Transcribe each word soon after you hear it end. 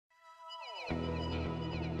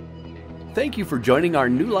Thank you for joining our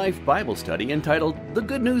New Life Bible study entitled The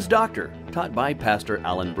Good News Doctor, taught by Pastor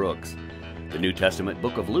Alan Brooks. The New Testament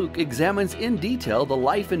book of Luke examines in detail the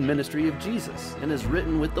life and ministry of Jesus and is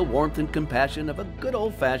written with the warmth and compassion of a good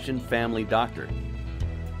old-fashioned family doctor.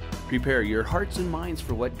 Prepare your hearts and minds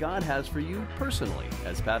for what God has for you personally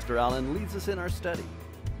as Pastor Alan leads us in our study.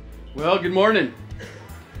 Well, good morning.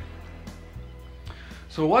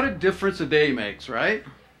 So what a difference a day makes, right?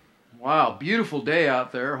 Wow, beautiful day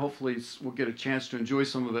out there. Hopefully we'll get a chance to enjoy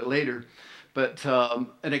some of it later. But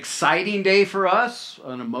an exciting day for us,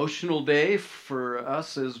 an emotional day for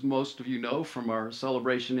us, as most of you know from our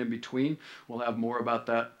celebration in between. We'll have more about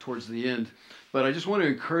that towards the end. But I just want to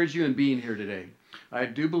encourage you in being here today. I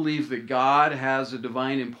do believe that God has a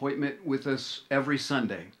divine appointment with us every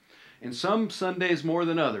Sunday. And some Sundays more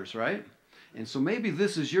than others, right? And so maybe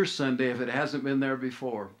this is your Sunday if it hasn't been there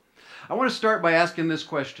before. I want to start by asking this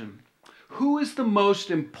question. Who is the most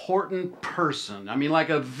important person, I mean like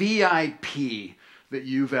a VIP, that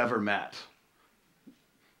you've ever met?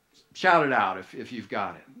 Shout it out if you've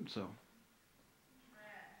got it. So,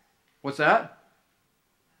 what's that?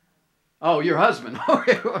 Oh, your husband.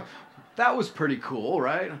 Okay. That was pretty cool,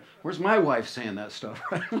 right? Where's my wife saying that stuff?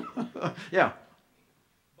 Yeah.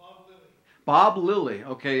 Bob Lilly.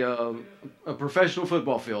 Okay, a professional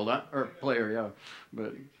football field, or player, yeah.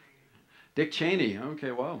 But Dick Cheney.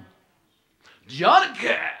 Okay, wow. Johnny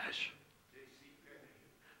Cash.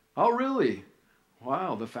 Oh, really?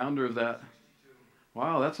 Wow, the founder of that.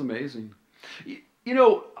 Wow, that's amazing. You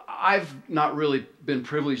know, I've not really been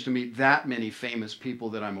privileged to meet that many famous people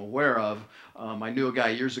that I'm aware of. I knew a guy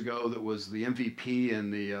years ago that was the MVP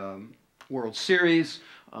in the World Series,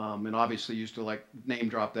 and obviously used to like name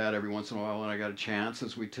drop that every once in a while when I got a chance,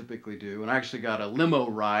 as we typically do. And I actually got a limo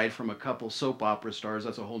ride from a couple soap opera stars.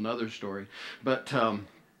 That's a whole nother story. But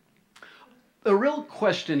the real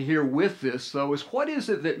question here with this, though, is what is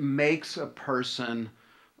it that makes a person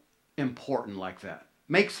important like that?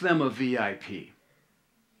 Makes them a VIP?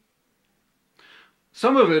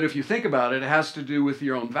 Some of it, if you think about it, has to do with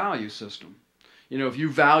your own value system. You know, if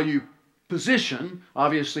you value position,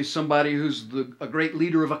 obviously somebody who's a great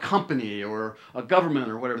leader of a company or a government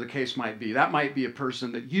or whatever the case might be, that might be a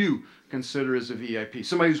person that you consider as a VIP.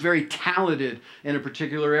 Somebody who's very talented in a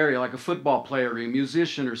particular area, like a football player or a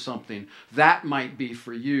musician or something, that might be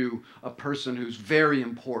for you a person who's very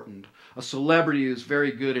important. A celebrity who's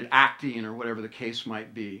very good at acting or whatever the case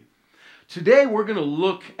might be. Today we're going to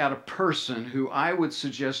look at a person who I would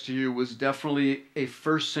suggest to you was definitely a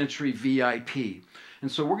first century VIP.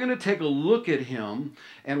 And so we're going to take a look at him,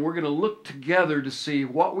 and we're going to look together to see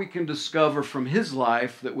what we can discover from his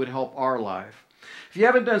life that would help our life. If you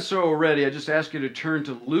haven't done so already, I just ask you to turn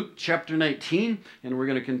to Luke chapter 19, and we're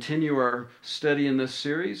going to continue our study in this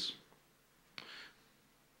series.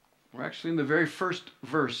 We're actually in the very first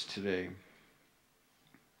verse today.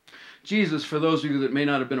 Jesus, for those of you that may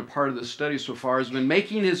not have been a part of this study so far, has been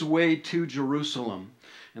making his way to Jerusalem.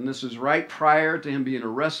 And this is right prior to him being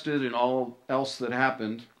arrested and all else that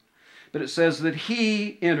happened. But it says that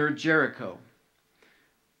he entered Jericho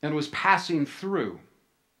and was passing through.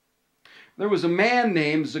 There was a man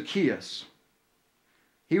named Zacchaeus.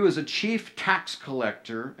 He was a chief tax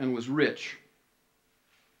collector and was rich.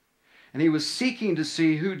 And he was seeking to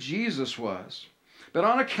see who Jesus was. But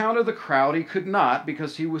on account of the crowd, he could not,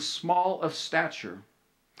 because he was small of stature.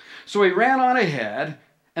 So he ran on ahead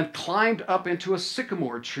and climbed up into a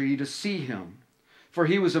sycamore tree to see him, for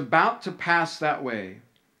he was about to pass that way.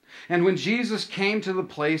 And when Jesus came to the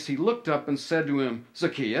place, he looked up and said to him,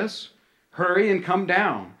 Zacchaeus, hurry and come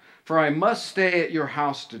down, for I must stay at your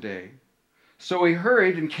house today. So he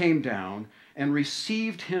hurried and came down and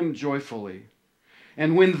received him joyfully.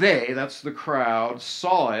 And when they, that's the crowd,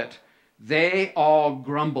 saw it, they all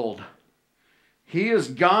grumbled. He has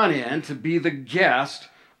gone in to be the guest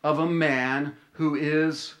of a man who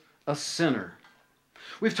is a sinner.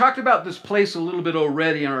 We've talked about this place a little bit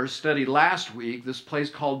already in our study last week, this place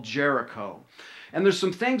called Jericho. And there's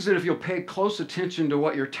some things that if you'll pay close attention to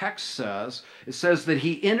what your text says, it says that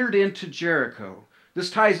he entered into Jericho. This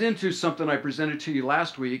ties into something I presented to you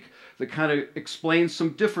last week that kind of explains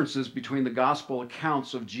some differences between the gospel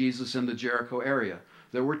accounts of Jesus in the Jericho area.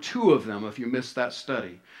 There were two of them if you missed that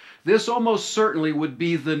study. This almost certainly would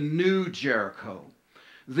be the new Jericho.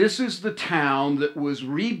 This is the town that was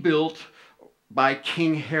rebuilt by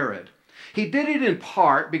King Herod. He did it in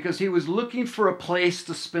part because he was looking for a place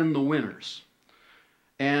to spend the winters.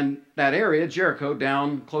 And that area, Jericho,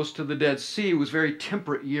 down close to the Dead Sea, was very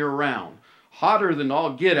temperate year-round. Hotter than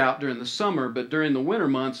all get out during the summer, but during the winter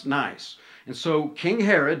months, nice. And so King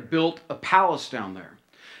Herod built a palace down there.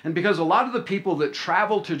 And because a lot of the people that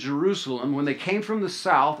traveled to Jerusalem, when they came from the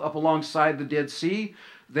south up alongside the Dead Sea,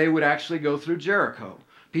 they would actually go through Jericho.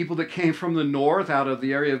 People that came from the north, out of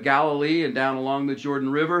the area of Galilee and down along the Jordan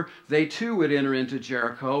River, they too would enter into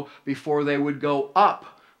Jericho before they would go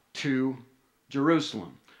up to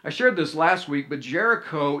Jerusalem. I shared this last week, but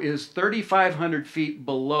Jericho is 3,500 feet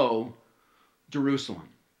below Jerusalem,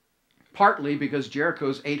 partly because Jericho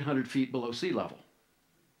is 800 feet below sea level.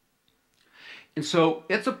 And so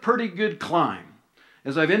it's a pretty good climb.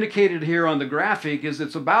 As I've indicated here on the graphic,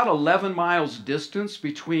 it's about 11 miles distance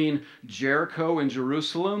between Jericho and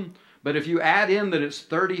Jerusalem. But if you add in that it's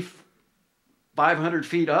 3,500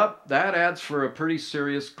 feet up, that adds for a pretty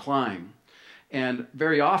serious climb. And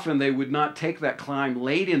very often they would not take that climb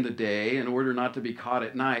late in the day in order not to be caught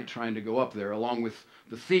at night trying to go up there, along with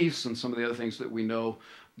the thieves and some of the other things that we know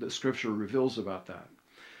that Scripture reveals about that.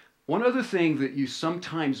 One other thing that you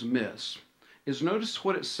sometimes miss is notice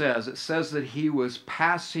what it says. It says that he was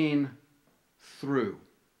passing through.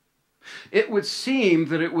 It would seem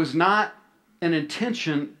that it was not an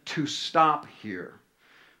intention to stop here,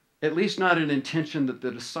 at least not an intention that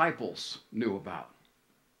the disciples knew about.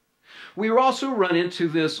 We also run into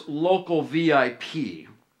this local VIP.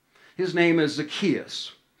 His name is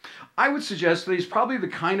Zacchaeus. I would suggest that he's probably the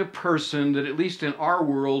kind of person that, at least in our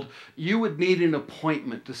world, you would need an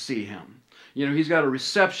appointment to see him. You know, he's got a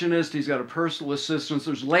receptionist, he's got a personal assistant.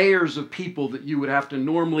 There's layers of people that you would have to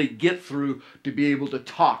normally get through to be able to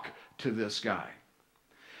talk to this guy.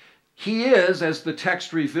 He is, as the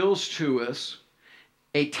text reveals to us,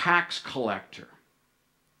 a tax collector.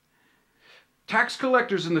 Tax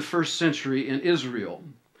collectors in the first century in Israel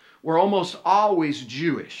were almost always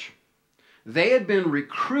Jewish. They had been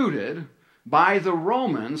recruited by the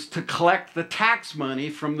Romans to collect the tax money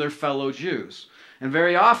from their fellow Jews. And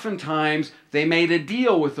very oftentimes, they made a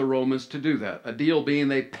deal with the Romans to do that. A deal being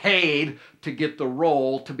they paid to get the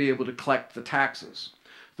roll to be able to collect the taxes.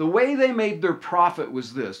 The way they made their profit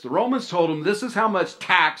was this. The Romans told them, this is how much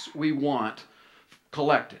tax we want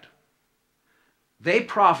collected. They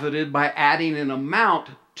profited by adding an amount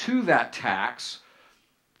to that tax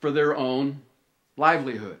for their own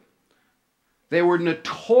livelihood. They were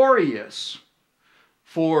notorious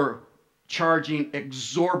for charging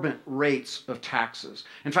exorbitant rates of taxes.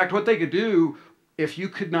 In fact, what they could do, if you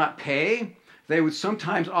could not pay, they would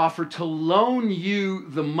sometimes offer to loan you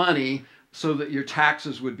the money so that your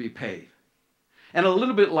taxes would be paid. And a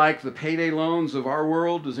little bit like the payday loans of our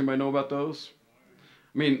world. Does anybody know about those?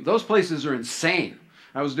 I mean, those places are insane.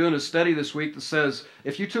 I was doing a study this week that says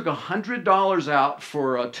if you took $100 out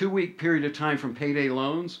for a 2-week period of time from payday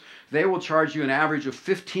loans, they will charge you an average of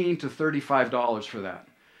 $15 to $35 for that.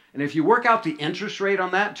 And if you work out the interest rate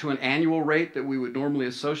on that to an annual rate that we would normally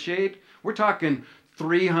associate, we're talking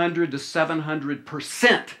 300 to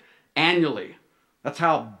 700% annually. That's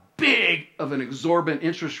how big of an exorbitant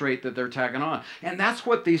interest rate that they're tacking on. And that's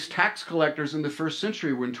what these tax collectors in the first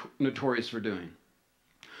century were notorious for doing.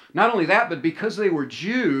 Not only that, but because they were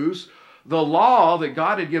Jews, the law that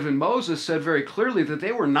God had given Moses said very clearly that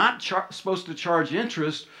they were not supposed to charge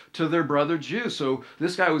interest to their brother Jews. So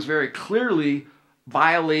this guy was very clearly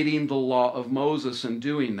violating the law of Moses in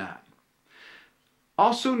doing that.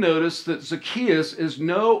 Also notice that Zacchaeus is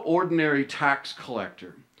no ordinary tax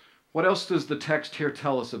collector. What else does the text here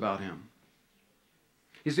tell us about him?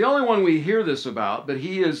 He's the only one we hear this about, but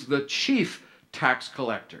he is the chief tax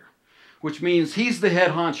collector, which means he's the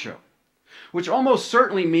head honcho, which almost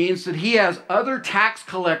certainly means that he has other tax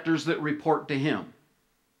collectors that report to him.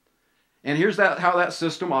 And here's how that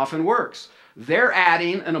system often works. They're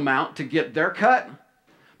adding an amount to get their cut,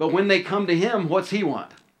 but when they come to him, what's he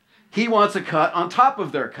want? He wants a cut on top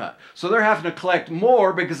of their cut. So they're having to collect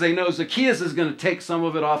more because they know Zacchaeus is going to take some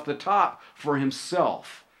of it off the top for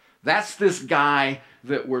himself. That's this guy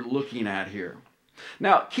that we're looking at here.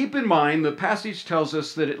 Now, keep in mind, the passage tells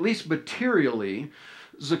us that at least materially,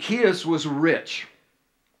 Zacchaeus was rich.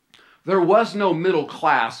 There was no middle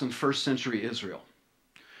class in first century Israel.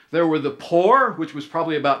 There were the poor, which was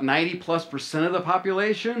probably about 90+% of the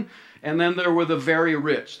population, and then there were the very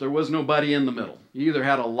rich. There was nobody in the middle. You either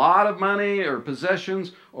had a lot of money or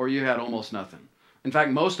possessions, or you had almost nothing. In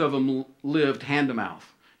fact, most of them lived hand to mouth.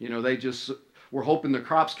 You know, they just were hoping the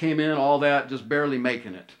crops came in, all that, just barely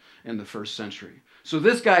making it in the first century. So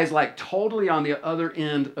this guy's like totally on the other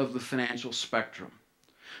end of the financial spectrum.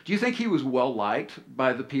 Do you think he was well liked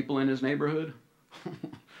by the people in his neighborhood?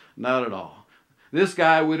 Not at all. This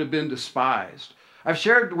guy would have been despised. I've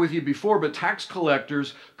shared with you before, but tax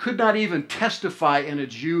collectors could not even testify in a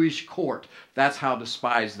Jewish court. That's how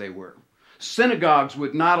despised they were. Synagogues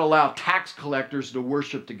would not allow tax collectors to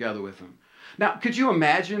worship together with them. Now, could you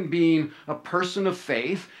imagine being a person of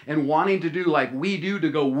faith and wanting to do like we do to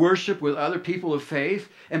go worship with other people of faith?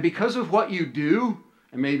 And because of what you do,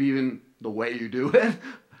 and maybe even the way you do it,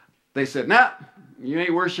 they said, nah, you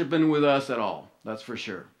ain't worshiping with us at all. That's for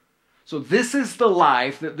sure. So this is the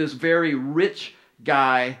life that this very rich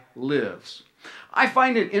guy lives. I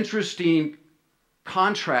find it interesting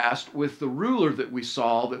contrast with the ruler that we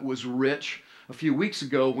saw that was rich a few weeks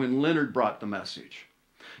ago when Leonard brought the message.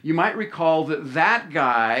 You might recall that that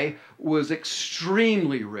guy was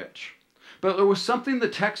extremely rich. But there was something the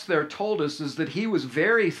text there told us is that he was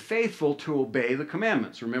very faithful to obey the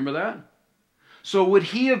commandments. Remember that? So would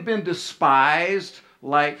he have been despised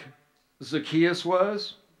like Zacchaeus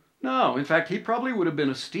was? No. In fact, he probably would have been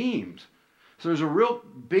esteemed. So there's a real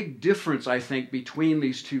big difference, I think, between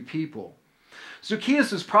these two people.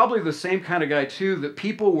 Zacchaeus is probably the same kind of guy, too, that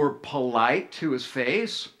people were polite to his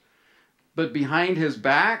face, but behind his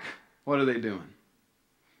back, what are they doing?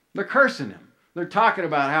 They're cursing him. They're talking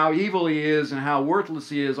about how evil he is and how worthless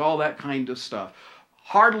he is, all that kind of stuff.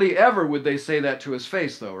 Hardly ever would they say that to his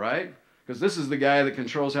face, though, right? Because this is the guy that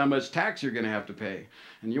controls how much tax you're going to have to pay.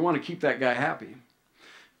 And you want to keep that guy happy.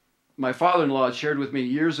 My father-in-law had shared with me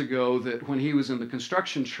years ago that when he was in the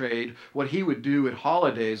construction trade, what he would do at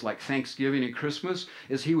holidays like Thanksgiving and Christmas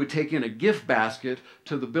is he would take in a gift basket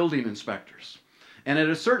to the building inspectors. And at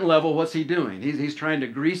a certain level, what's he doing? He's trying to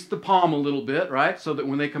grease the palm a little bit, right? So that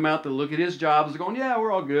when they come out to look at his job, they're going, yeah,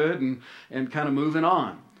 we're all good, and kind of moving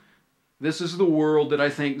on. This is the world that I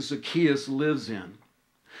think Zacchaeus lives in.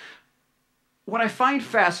 What I find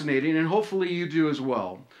fascinating, and hopefully you do as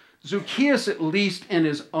well, Zacchaeus, at least in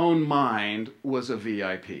his own mind, was a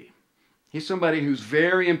VIP. He's somebody who's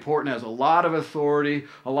very important, has a lot of authority,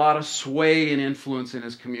 a lot of sway and influence in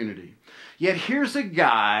his community. Yet here's a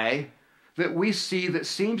guy that we see that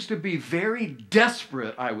seems to be very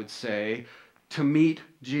desperate, I would say, to meet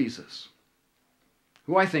Jesus,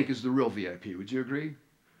 who I think is the real VIP. Would you agree?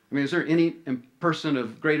 I mean, is there any person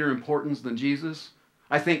of greater importance than Jesus?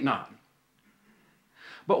 I think not.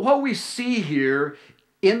 But what we see here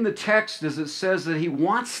in the text is it says that he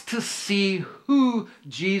wants to see who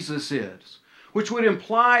Jesus is, which would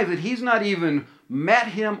imply that he's not even met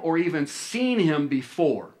him or even seen him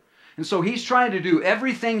before. And so he's trying to do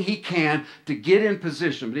everything he can to get in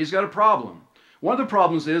position, but he's got a problem. One of the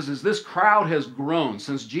problems is this crowd has grown.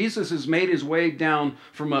 Since Jesus has made his way down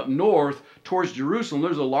from up north towards Jerusalem,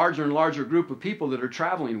 there's a larger and larger group of people that are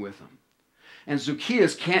traveling with him. And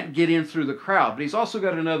Zacchaeus can't get in through the crowd, but he's also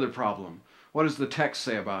got another problem. What does the text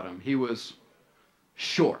say about him? He was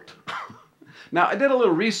short. Now, I did a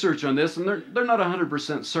little research on this, and they're not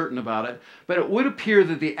 100% certain about it, but it would appear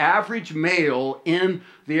that the average male in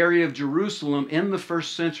the area of Jerusalem in the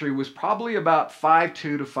first century was probably about 5'2"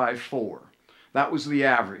 to 5'4". That was the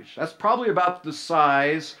average. That's probably about the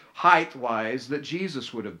size, height-wise, that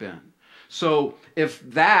Jesus would have been. So if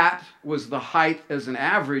that was the height as an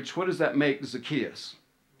average, what does that make Zacchaeus?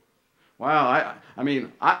 Wow,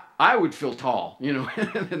 I would feel tall,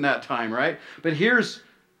 in that time, right? But here's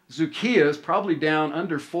Zacchaeus, probably down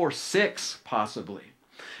under 4'6", possibly.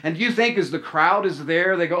 And do you think as the crowd is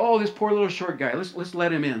there, they go, oh, this poor little short guy, let's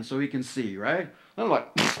let him in so he can see, right? I'm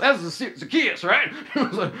like, that's Zacchaeus, right?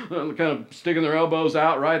 Kind of sticking their elbows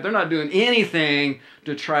out, right? They're not doing anything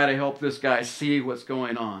to try to help this guy see what's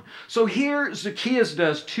going on. So here, Zacchaeus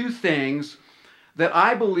does two things that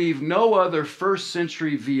I believe no other first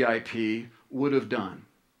century VIP would have done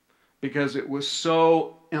because it was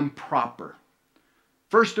so improper.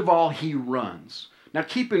 First of all, he runs. Now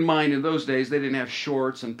keep in mind, in those days, they didn't have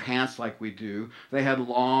shorts and pants like we do. They had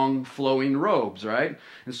long flowing robes, right?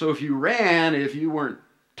 And so if you ran, if you weren't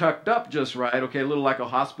tucked up just right, okay, a little like a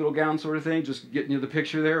hospital gown sort of thing, just getting you the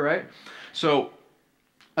picture there, right? So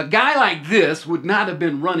a guy like this would not have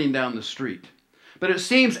been running down the street. But it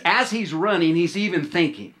seems as he's running, he's even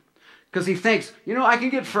thinking. Because he thinks, I can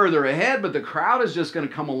get further ahead, but the crowd is just going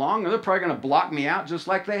to come along and they're probably going to block me out just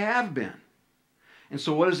like they have been. And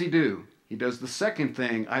so what does he do? He does the second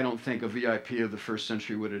thing I don't think a VIP of the first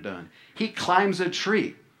century would have done. He climbs a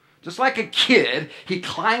tree. Just like a kid, he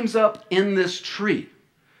climbs up in this tree.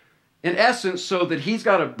 In essence, so that he's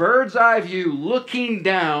got a bird's eye view looking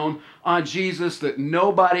down on Jesus that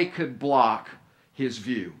nobody could block his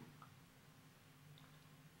view.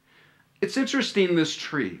 It's interesting, this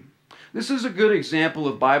tree. This is a good example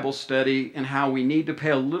of Bible study and how we need to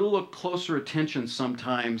pay a little closer attention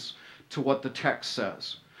sometimes to what the text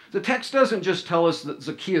says. The text doesn't just tell us that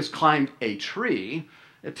Zacchaeus climbed a tree.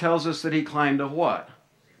 It tells us that he climbed a what?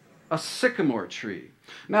 a sycamore tree.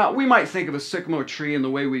 Now, we might think of a sycamore tree in the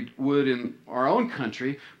way we would in our own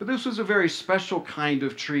country, but this was a very special kind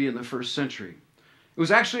of tree in the first century. It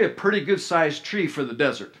was actually a pretty good-sized tree for the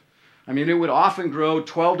desert. I mean, it would often grow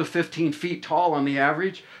 12 to 15 feet tall on the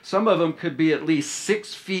average. Some of them could be at least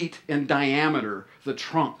 6 feet in diameter, the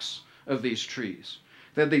trunks of these trees.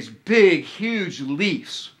 They had these big, huge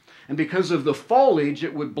leaves. And because of the foliage,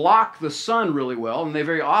 it would block the sun really well, and they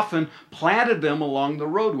very often planted them along the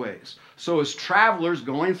roadways. So as travelers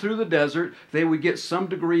going through the desert, they would get some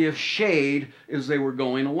degree of shade as they were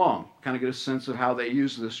going along. Kind of get a sense of how they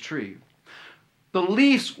used this tree. The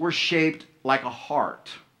leaves were shaped like a heart.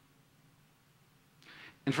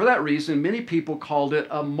 And for that reason, many people called it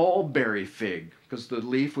a mulberry fig, because the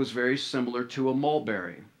leaf was very similar to a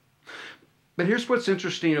mulberry. But here's what's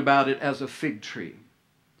interesting about it as a fig tree.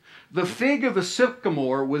 The fig of the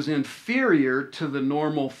sycamore was inferior to the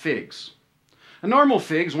normal figs. The normal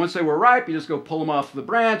figs, once they were ripe, you just go pull them off the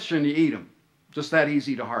branch and you eat them. Just that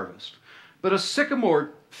easy to harvest. But a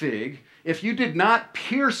sycamore fig, if you did not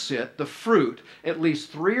pierce it, the fruit, at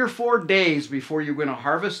least 3 or 4 days before you're going to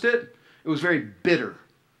harvest it, it was very bitter.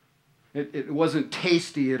 It wasn't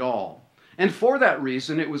tasty at all. And for that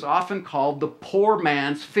reason, it was often called the poor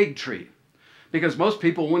man's fig tree. Because most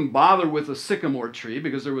people wouldn't bother with a sycamore tree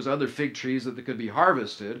because there was other fig trees that could be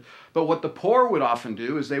harvested. But what the poor would often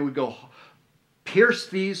do is they would go pierce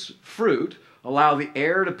these fruit, allow the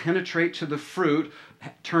air to penetrate to the fruit,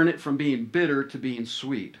 turn it from being bitter to being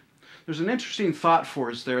sweet. There's an interesting thought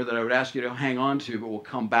for us there that I would ask you to hang on to, but we'll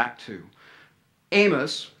come back to.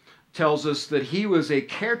 Amos tells us that he was a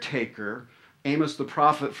caretaker, Amos the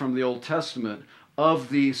prophet from the Old Testament, of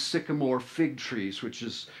these sycamore fig trees, which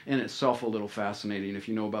is in itself a little fascinating if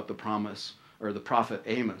you know about the promise or the prophet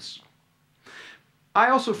Amos. I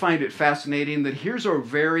also find it fascinating that here's a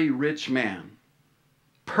very rich man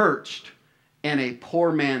perched in a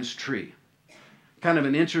poor man's tree. Kind of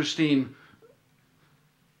an interesting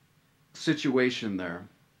situation there.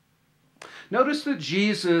 Notice that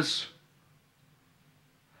Jesus,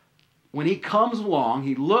 when he comes along,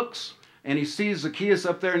 he looks and he sees Zacchaeus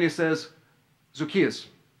up there and he says, Zacchaeus,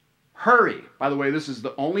 hurry. By the way, this is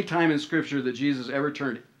the only time in Scripture that Jesus ever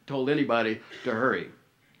told anybody to hurry.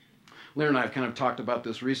 Larry and I have kind of talked about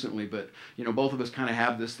this recently, but both of us kind of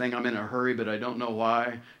have this thing, I'm in a hurry, but I don't know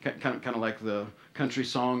why. Kind of like the country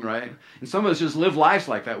song, right? And some of us just live lives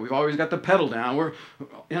like that. We've always got the pedal down. We're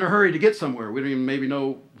in a hurry to get somewhere. We don't even maybe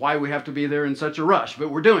know why we have to be there in such a rush, but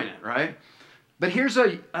we're doing it, right? But here's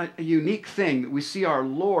a unique thing that we see our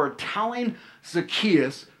Lord telling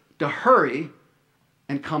Zacchaeus to hurry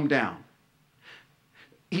and come down.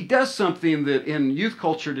 He does something that in youth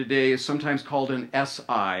culture today is sometimes called an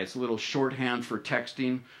SI. It's a little shorthand for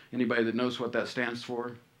texting. Anybody that knows what that stands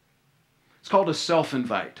for? It's called a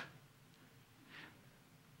self-invite.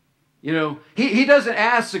 He doesn't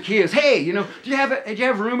ask Zacchaeus, hey, do you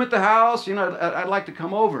have room at the house? I'd like to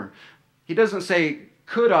come over. He doesn't say,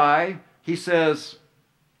 could I? He says,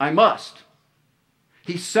 I must.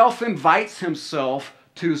 He self-invites himself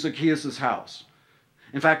to Zacchaeus' house.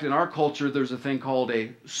 In fact, in our culture, there's a thing called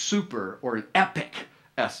a super or an epic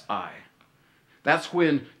SI. That's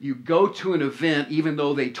when you go to an event even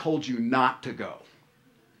though they told you not to go.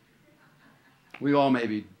 We've all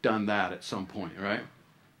maybe done that at some point, right?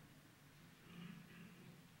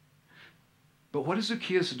 But what does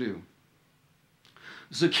Zacchaeus do?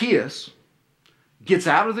 Zacchaeus gets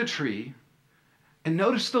out of the tree, and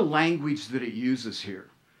notice the language that it uses here.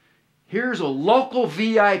 Here's a local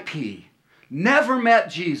VIP. Never met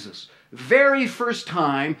Jesus. Very first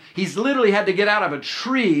time, he's literally had to get out of a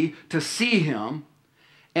tree to see him.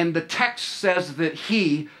 And the text says that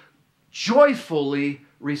he joyfully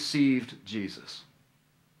received Jesus.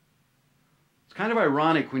 It's kind of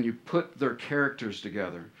ironic when you put their characters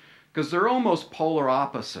together, because they're almost polar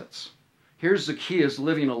opposites. Here's Zacchaeus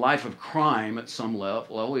living a life of crime at some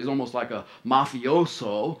level. He's almost like a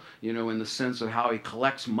mafioso, in the sense of how he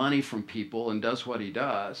collects money from people and does what he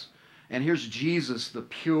does. And here's Jesus, the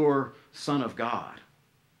pure Son of God.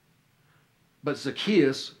 But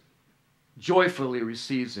Zacchaeus joyfully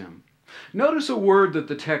receives him. Notice a word that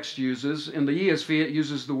the text uses. In the ESV, it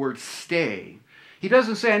uses the word stay. He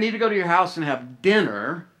doesn't say, I need to go to your house and have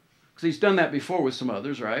dinner, because he's done that before with some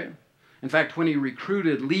others, right? In fact, when he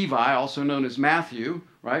recruited Levi, also known as Matthew,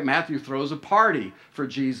 right? Matthew throws a party for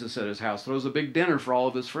Jesus at his house, throws a big dinner for all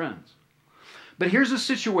of his friends. But here's a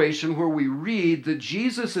situation where we read that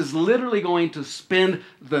Jesus is literally going to spend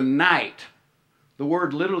the night. The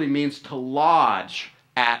word literally means to lodge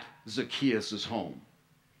at Zacchaeus' home.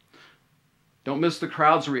 Don't miss the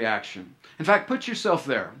crowd's reaction. In fact, put yourself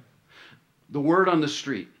there. The word on the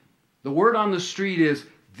street. The word on the street is,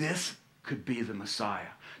 this could be the Messiah.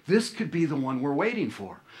 This could be the one we're waiting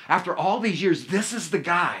for. After all these years, this is the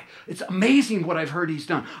guy. It's amazing what I've heard he's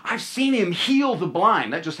done. I've seen him heal the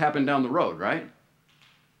blind. That just happened down the road, right?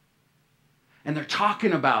 And they're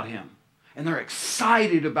talking about him. And they're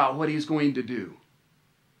excited about what he's going to do.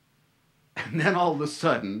 And then all of a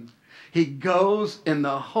sudden, he goes in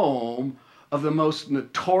the home of the most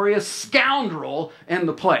notorious scoundrel in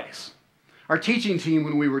the place. Our teaching team,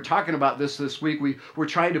 when we were talking about this week, we were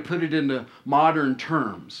trying to put it into modern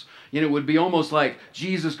terms. You know, it would be almost like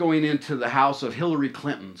Jesus going into the house of Hillary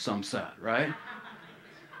Clinton, some said, right?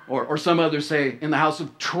 Or some others say in the house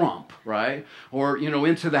of Trump, right? Or, you know,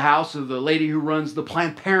 into the house of the lady who runs the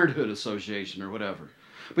Planned Parenthood Association or whatever.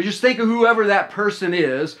 But just think of whoever that person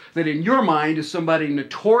is that in your mind is somebody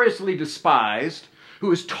notoriously despised,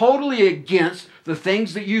 who is totally against the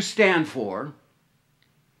things that you stand for.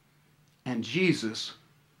 And Jesus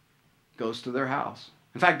goes to their house.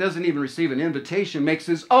 In fact, doesn't even receive an invitation, makes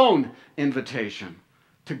his own invitation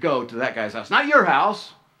to go to that guy's house. Not your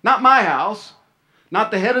house, not my house, not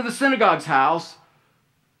the head of the synagogue's house,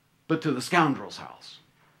 but to the scoundrel's house.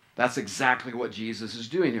 That's exactly what Jesus is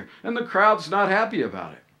doing here. And the crowd's not happy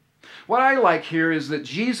about it. What I like here is that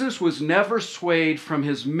Jesus was never swayed from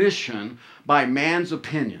his mission by man's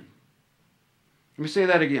opinion. Let me say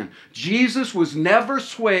that again. Jesus was never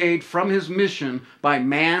swayed from his mission by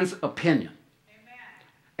man's opinion.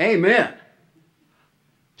 Amen. Amen.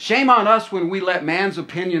 Shame on us when we let man's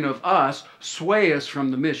opinion of us sway us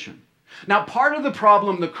from the mission. Now, part of the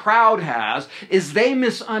problem the crowd has is they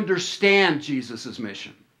misunderstand Jesus'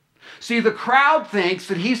 mission. See, the crowd thinks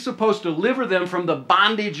that he's supposed to deliver them from the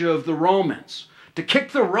bondage of the Romans, to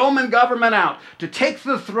kick the Roman government out, to take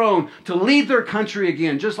the throne, to lead their country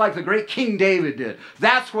again, just like the great King David did.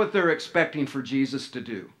 That's what they're expecting for Jesus to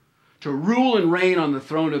do, to rule and reign on the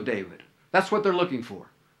throne of David. That's what they're looking for.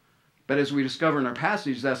 But as we discover in our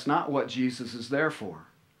passage, that's not what Jesus is there for.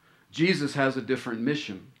 Jesus has a different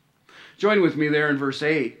mission. Join with me there in verse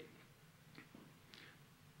 8.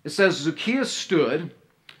 It says, Zacchaeus stood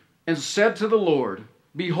and said to the Lord,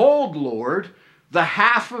 Behold, Lord, the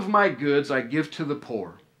half of my goods I give to the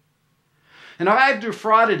poor. And if I have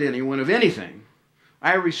defrauded anyone of anything,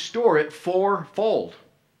 I restore it fourfold.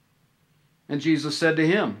 And Jesus said to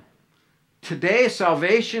him, Today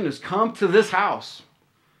salvation has come to this house,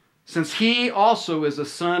 since he also is a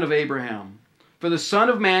son of Abraham. For the Son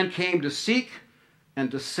of Man came to seek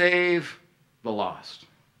and to save the lost.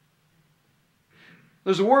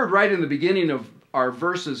 There's a word right in the beginning of our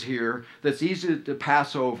verses here that's easy to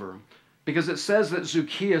pass over, because it says that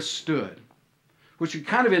Zacchaeus stood, which would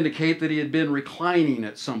kind of indicate that he had been reclining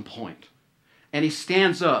at some point. And he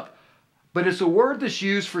stands up. But it's a word that's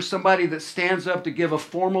used for somebody that stands up to give a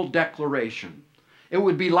formal declaration. It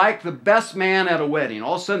would be like the best man at a wedding.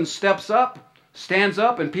 All of a sudden steps up, stands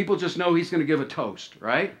up, and people just know he's going to give a toast,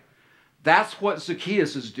 right? That's what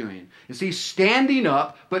Zacchaeus is doing. Is he's standing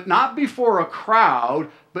up, but not before a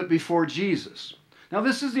crowd, but before Jesus. Now,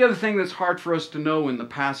 this is the other thing that's hard for us to know in the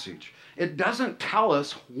passage. It doesn't tell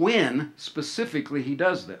us when specifically he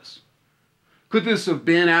does this. Could this have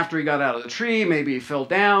been after he got out of the tree? Maybe he fell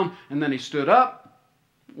down and then he stood up.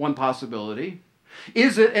 One possibility.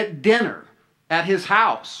 Is it at dinner at his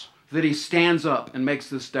house that he stands up and makes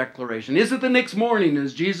this declaration? Is it the next morning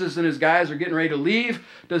as Jesus and his guys are getting ready to leave?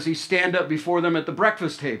 Does he stand up before them at the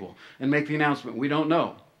breakfast table and make the announcement? We don't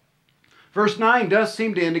know. Verse 9 does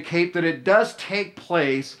seem to indicate that it does take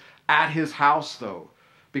place at his house, though,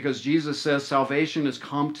 because Jesus says salvation has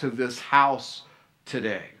come to this house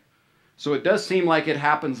today. So it does seem like it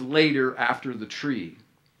happens later after the tree.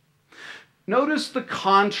 Notice the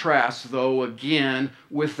contrast, though, again,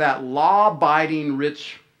 with that law-abiding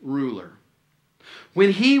rich ruler.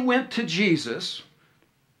 When he went to Jesus,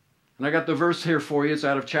 and I got the verse here for you, it's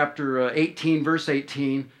out of chapter 18, verse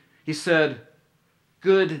 18, he said,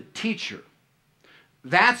 Good teacher.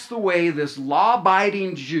 That's the way this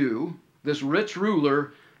law-abiding Jew, this rich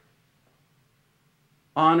ruler,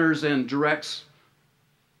 honors and directs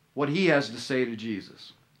what he has to say to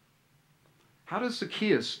Jesus. How does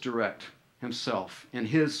Zacchaeus direct himself in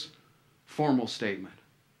his formal statement?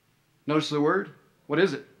 Notice the word. What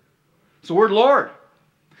is it? It's the word Lord.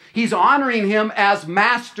 He's honoring him as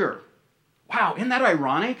master. Wow, isn't that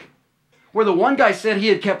ironic? Where the one guy said he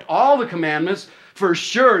had kept all the commandments, for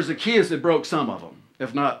sure Zacchaeus had broke some of them,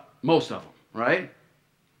 if not most of them, right?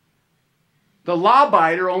 The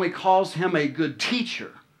lawbiter only calls him a good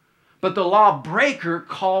teacher, but the lawbreaker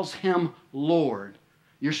calls him Lord.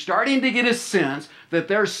 you're starting to get a sense that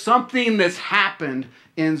there's something that's happened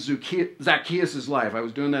in Zacchaeus' life. I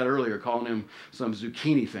was doing that earlier, calling him some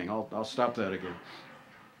zucchini thing. I'll stop that again.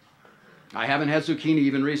 I haven't had zucchini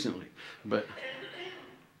even recently. But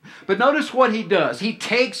notice what he does. He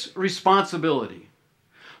takes responsibility.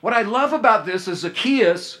 What I love about this is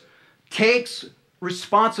Zacchaeus takes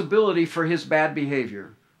responsibility for his bad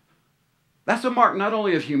behavior. That's a mark not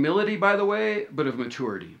only of humility, by the way, but of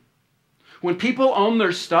maturity. When people own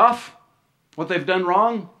their stuff, what they've done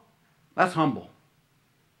wrong, that's humble.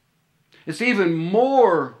 It's even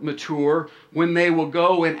more mature when they will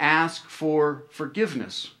go and ask for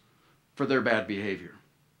forgiveness for their bad behavior.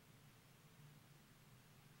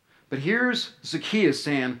 But here's Zacchaeus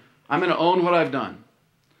saying, I'm going to own what I've done.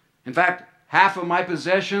 In fact, half of my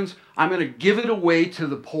possessions, I'm going to give it away to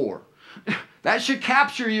the poor. That should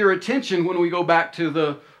capture your attention when we go back to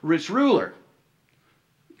the rich ruler.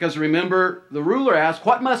 Because remember, the ruler asked,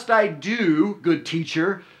 what must I do, good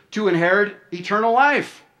teacher, to inherit eternal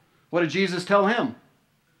life? What did Jesus tell him?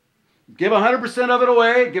 Give 100% of it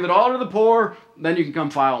away, give it all to the poor, then you can come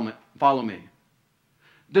follow me.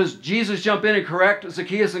 Does Jesus jump in and correct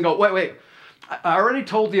Zacchaeus and go, wait, I already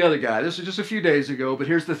told the other guy, this was just a few days ago, but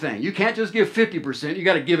here's the thing. You can't just give 50%, you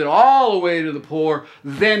got to give it all away to the poor,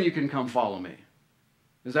 then you can come follow me.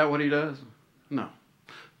 Is that what he does? No.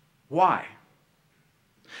 Why?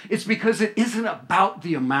 It's because it isn't about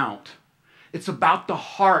the amount. It's about the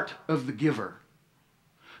heart of the giver.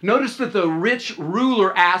 Notice that the rich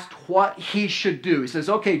ruler asked what he should do. He says,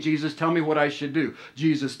 okay, Jesus, tell me what I should do.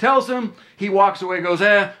 Jesus tells him. He walks away and goes,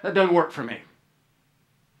 that doesn't work for me.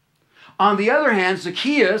 On the other hand,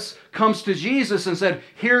 Zacchaeus comes to Jesus and said,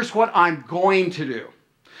 here's what I'm going to do.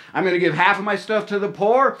 I'm going to give half of my stuff to the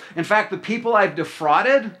poor. In fact, the people I've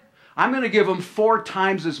defrauded, I'm going to give them 4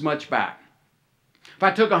 times as much back. If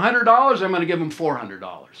I took $100, I'm going to give them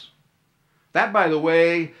 $400. That, by the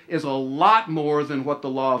way, is a lot more than what the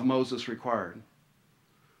law of Moses required.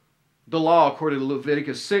 The law, according to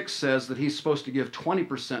Leviticus 6, says that he's supposed to give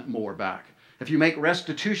 20% more back. If you make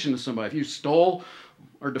restitution to somebody, if you stole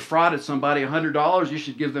or defrauded somebody $100, you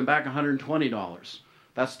should give them back $120.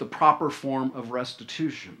 That's the proper form of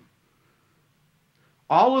restitution.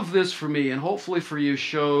 All of this for me, and hopefully for you,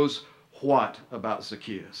 shows what about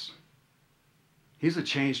Zacchaeus? He's a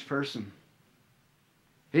changed person.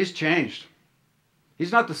 He's changed.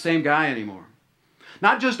 He's not the same guy anymore.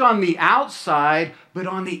 Not just on the outside, but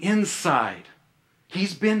on the inside.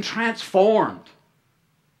 He's been transformed.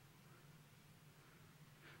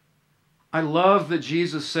 I love that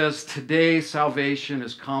Jesus says, today salvation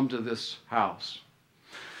has come to this house.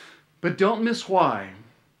 But don't miss why,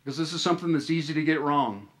 because this is something that's easy to get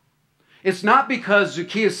wrong. It's not because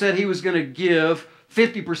Zacchaeus said he was going to give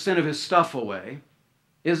 50% of his stuff away.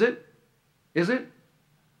 Is it? Is it?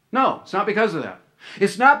 No, it's not because of that.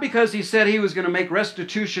 It's not because he said he was going to make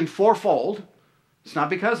restitution 4-fold. It's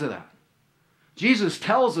not because of that. Jesus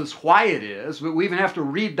tells us why it is, but we even have to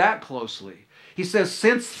read that closely. He says,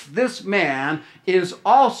 since this man is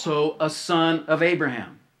also a son of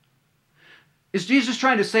Abraham. Is Jesus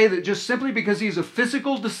trying to say that just simply because he's a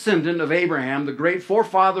physical descendant of Abraham, the great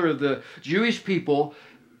forefather of the Jewish people,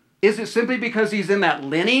 is it simply because he's in that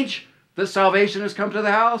lineage that salvation has come to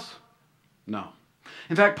the house? No.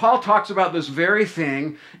 In fact, Paul talks about this very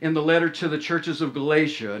thing in the letter to the churches of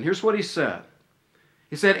Galatia. And here's what he said.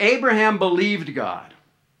 He said, Abraham believed God,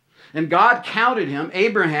 and God counted him,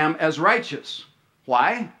 Abraham, as righteous.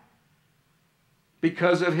 Why?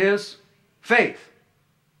 Because of his faith.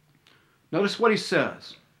 Notice what he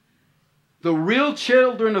says. The real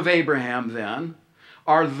children of Abraham, then,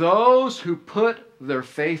 are those who put their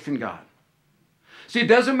faith in God. See, it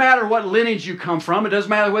doesn't matter what lineage you come from. It doesn't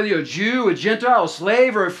matter whether you're a Jew, a Gentile, a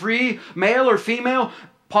slave, or a free, male or female.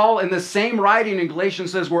 Paul, in the same writing in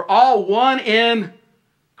Galatians, says we're all one in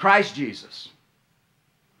Christ Jesus.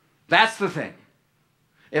 That's the thing.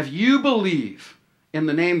 If you believe in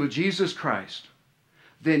the name of Jesus Christ,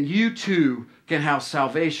 then you too can have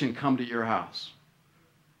salvation come to your house.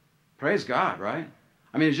 Praise God, right?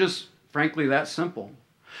 I mean, it's just, frankly, that simple.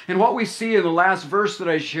 And what we see in the last verse that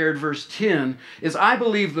I shared, verse 10, is, I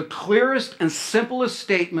believe, the clearest and simplest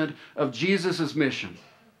statement of Jesus' mission.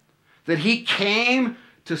 That he came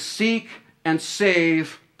to seek and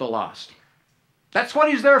save the lost. That's what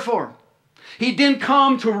he's there for. He didn't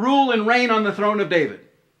come to rule and reign on the throne of David.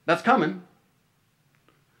 That's coming.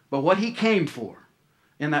 But what he came for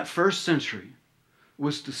in that first century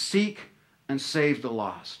was to seek and save the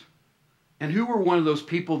lost. And who were one of those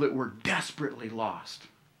people that were desperately lost?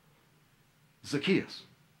 Zacchaeus.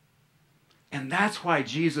 And that's why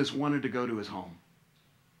Jesus wanted to go to his home.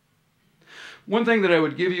 One thing that I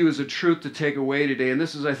would give you as a truth to take away today, and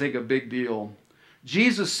this is, I think, a big deal.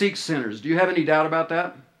 Jesus seeks sinners. Do you have any doubt about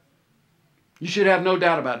that? You should have no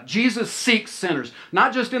doubt about it. Jesus seeks sinners,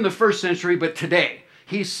 not just in the first century, but today.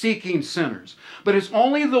 He's seeking sinners. But it's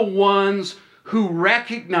only the ones who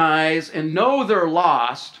recognize and know they're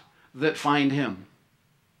lost that find him.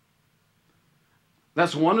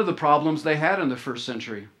 That's one of the problems they had in the first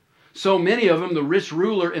century. So many of them, the rich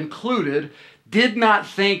ruler included, did not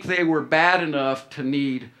think they were bad enough to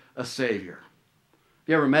need a Savior.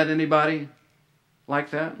 You ever met anybody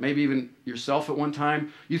like that? Maybe even yourself at one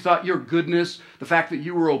time. You thought your goodness, the fact that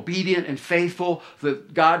you were obedient and faithful,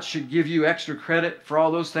 that God should give you extra credit for all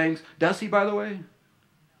those things. Does he, by the way?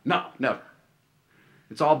 No, never.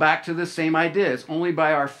 It's all back to the same idea. It's only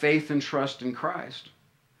by our faith and trust in Christ.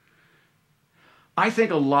 I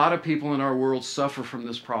think a lot of people in our world suffer from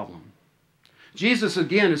this problem. Jesus,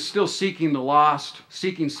 again, is still seeking the lost,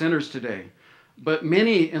 seeking sinners today. But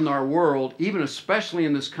many in our world, even especially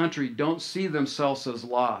in this country, don't see themselves as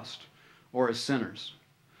lost or as sinners.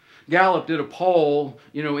 Gallup did a poll,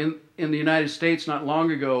 in the United States not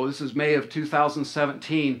long ago. This is May of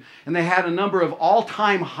 2017. And they had a number of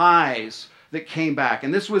all-time highs that came back.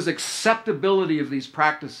 And this was acceptability of these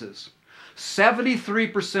practices.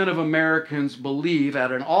 73% of Americans believe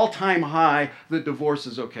at an all-time high that divorce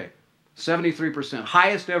is okay. 73%.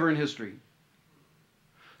 Highest ever in history.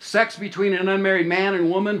 Sex between an unmarried man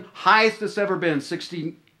and woman, highest it's ever been,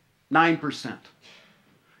 69%.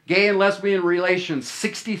 Gay and lesbian relations,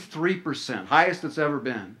 63%, highest it's ever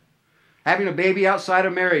been. Having a baby outside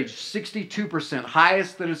of marriage, 62%,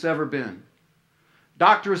 highest that it's ever been.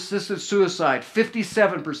 Doctor-assisted suicide,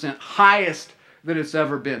 57%, highest that it's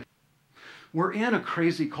ever been. We're in a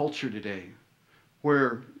crazy culture today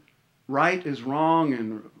where right is wrong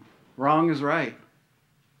and wrong is right.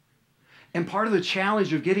 And part of the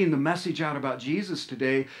challenge of getting the message out about Jesus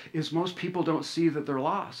today is most people don't see that they're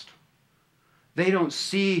lost. They don't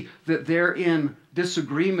see that they're in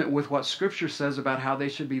disagreement with what Scripture says about how they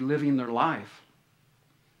should be living their life.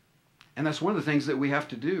 And that's one of the things that we have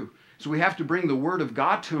to do. So we have to bring the Word of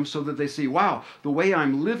God to them so that they see, wow, the way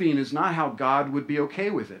I'm living is not how God would be okay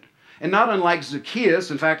with it. And not unlike Zacchaeus.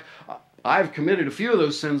 In fact, I've committed a few of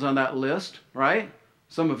those sins on that list, right?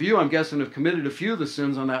 Some of you, I'm guessing, have committed a few of the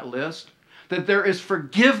sins on that list. That there is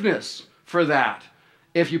forgiveness for that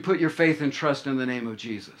if you put your faith and trust in the name of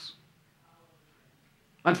Jesus.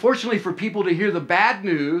 Unfortunately, for people to hear the bad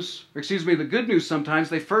news, the good news sometimes,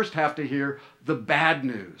 they first have to hear the bad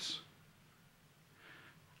news.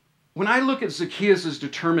 When I look at Zacchaeus'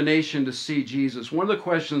 determination to see Jesus, one of the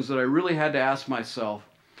questions that I really had to ask myself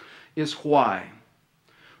is why?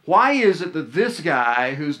 Why is it that this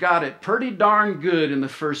guy, who's got it pretty darn good in the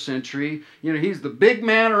first century, he's the big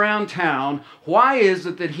man around town, why is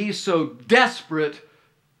it that he's so desperate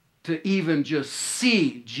to even just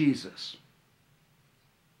see Jesus?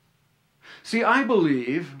 See, I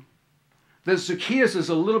believe that Zacchaeus is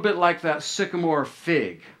a little bit like that sycamore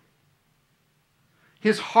fig.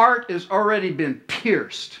 His heart has already been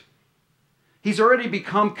pierced. He's already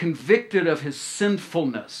become convicted of his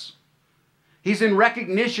sinfulness. He's in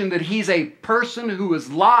recognition that he's a person who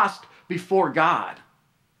is lost before God.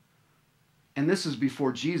 And this is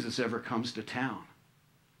before Jesus ever comes to town.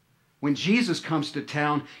 When Jesus comes to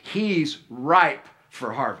town, he's ripe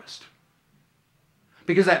for harvest.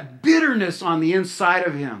 Because that bitterness on the inside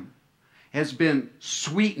of him has been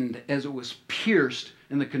sweetened as it was pierced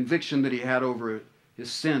in the conviction that he had over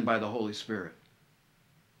his sin by the Holy Spirit.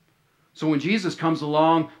 So when Jesus comes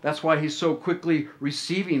along, that's why he's so quickly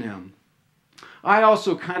receiving him. I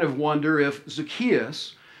also kind of wonder if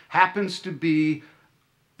Zacchaeus happens to be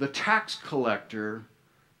the tax collector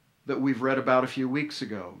that we've read about a few weeks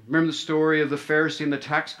ago. Remember the story of the Pharisee and the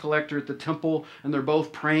tax collector at the temple, and they're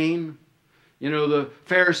both praying? The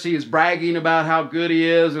Pharisee is bragging about how good he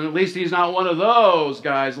is, and at least he's not one of those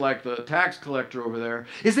guys like the tax collector over there.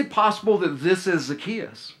 Is it possible that this is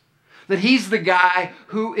Zacchaeus? That he's the guy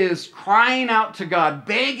who is crying out to God,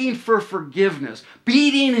 begging for forgiveness,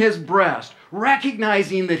 beating his breast,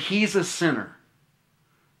 recognizing that he's a sinner.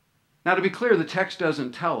 Now, to be clear, the text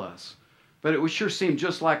doesn't tell us, but it would sure seem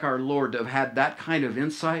just like our Lord to have had that kind of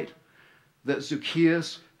insight, that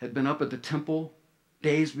Zacchaeus had been up at the temple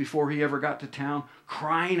days before he ever got to town,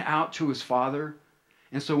 crying out to his Father.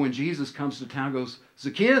 And so when Jesus comes to town, goes,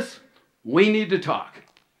 Zacchaeus, we need to talk.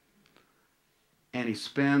 And he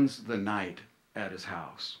spends the night at his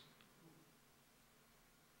house.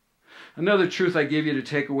 Another truth I give you to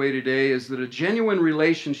take away today is that a genuine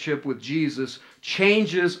relationship with Jesus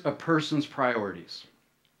changes a person's priorities.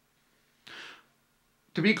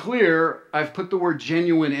 To be clear, I've put the word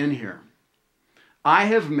genuine in here. I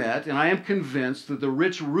have met, and I am convinced that the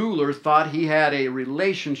rich ruler thought he had a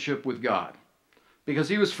relationship with God because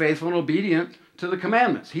he was faithful and obedient to the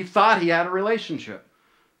commandments. He thought he had a relationship.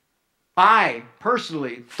 I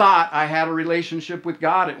personally thought I had a relationship with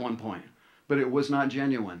God at one point, but it was not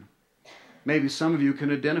genuine. Maybe some of you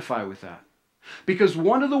can identify with that. Because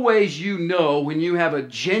one of the ways you know when you have a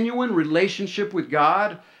genuine relationship with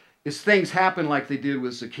God is things happen like they did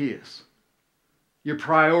with Zacchaeus. Your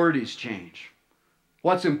priorities change.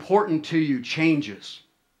 What's important to you changes.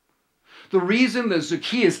 The reason that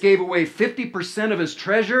Zacchaeus gave away 50% of his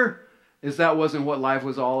treasure is that wasn't what life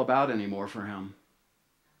was all about anymore for him.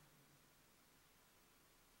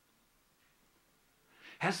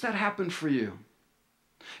 Has that happened for you?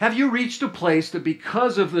 Have you reached a place that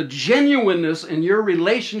because of the genuineness in your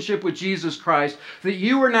relationship with Jesus Christ, that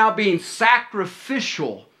you are now being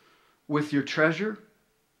sacrificial with your treasure,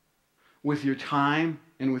 with your time,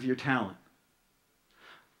 and with your talent?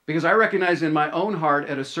 Because I recognize in my own heart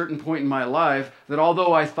at a certain point in my life that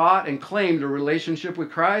although I thought and claimed a relationship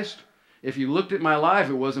with Christ, if you looked at my life,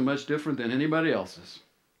 it wasn't much different than anybody else's.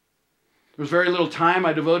 There was very little time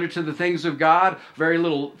I devoted to the things of God, very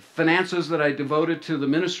little finances that I devoted to the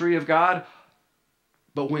ministry of God.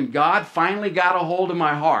 But when God finally got a hold of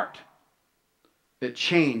my heart, it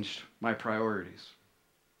changed my priorities.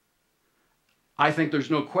 I think there's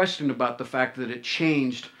no question about the fact that it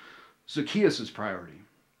changed Zacchaeus' priority.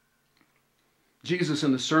 Jesus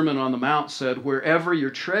in the Sermon on the Mount said, "Wherever your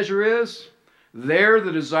treasure is, there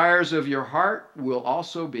the desires of your heart will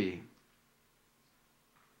also be."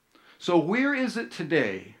 So where is it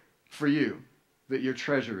today for you that your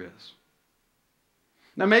treasure is?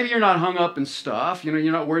 Now maybe you're not hung up in stuff. You're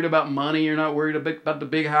not worried about money. You're not worried about the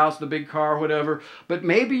big house, the big car, whatever. But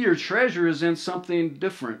maybe your treasure is in something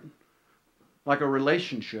different, like a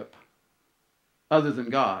relationship other than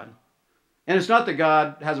God. And it's not that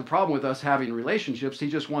God has a problem with us having relationships. He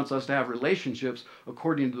just wants us to have relationships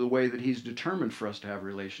according to the way that He's determined for us to have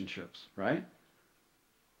relationships, right?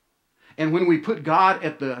 And when we put God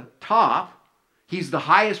at the top, He's the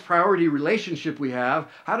highest priority relationship we have,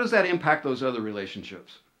 how does that impact those other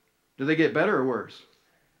relationships? Do they get better or worse?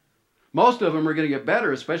 Most of them are going to get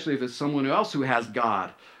better, especially if it's someone else who has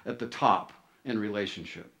God at the top in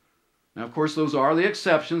relationship. Now, of course, those are the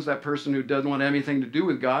exceptions. That person who doesn't want anything to do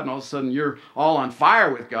with God, and all of a sudden you're all on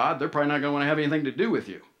fire with God, they're probably not going to want to have anything to do with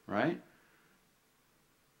you, right?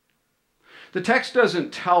 The text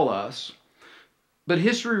doesn't tell us, but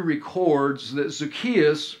history records that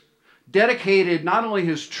Zacchaeus dedicated not only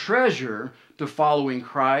his treasure to following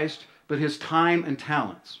Christ, but his time and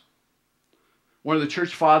talents. One of the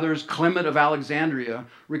church fathers, Clement of Alexandria,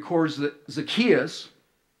 records that Zacchaeus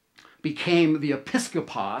became the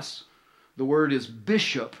episkopos, the word is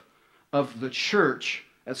bishop, of the church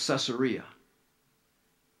at Caesarea.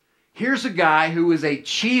 Here's a guy who is a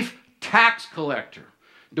chief tax collector,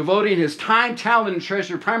 devoting his time, talent, and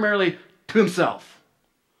treasure primarily to himself.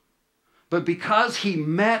 But because he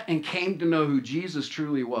met and came to know who Jesus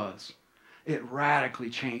truly was, it radically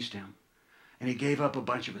changed him. And he gave up a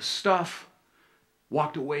bunch of his stuff,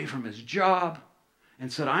 walked away from his job, and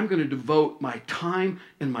said, I'm going to devote my time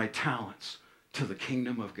and my talents to the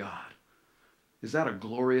kingdom of God. Is that a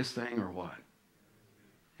glorious thing or what?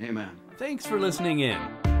 Amen. Thanks for listening in.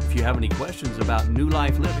 If you have any questions about New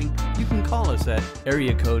Life Living, you can call us at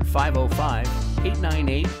area code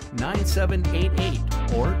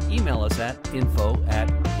 505-898-9788 or email us at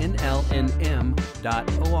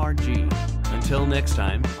info@nlnm.org. Until next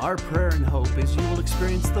time, our prayer and hope is you will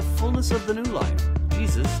experience the fullness of the new life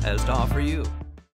Jesus has to offer you.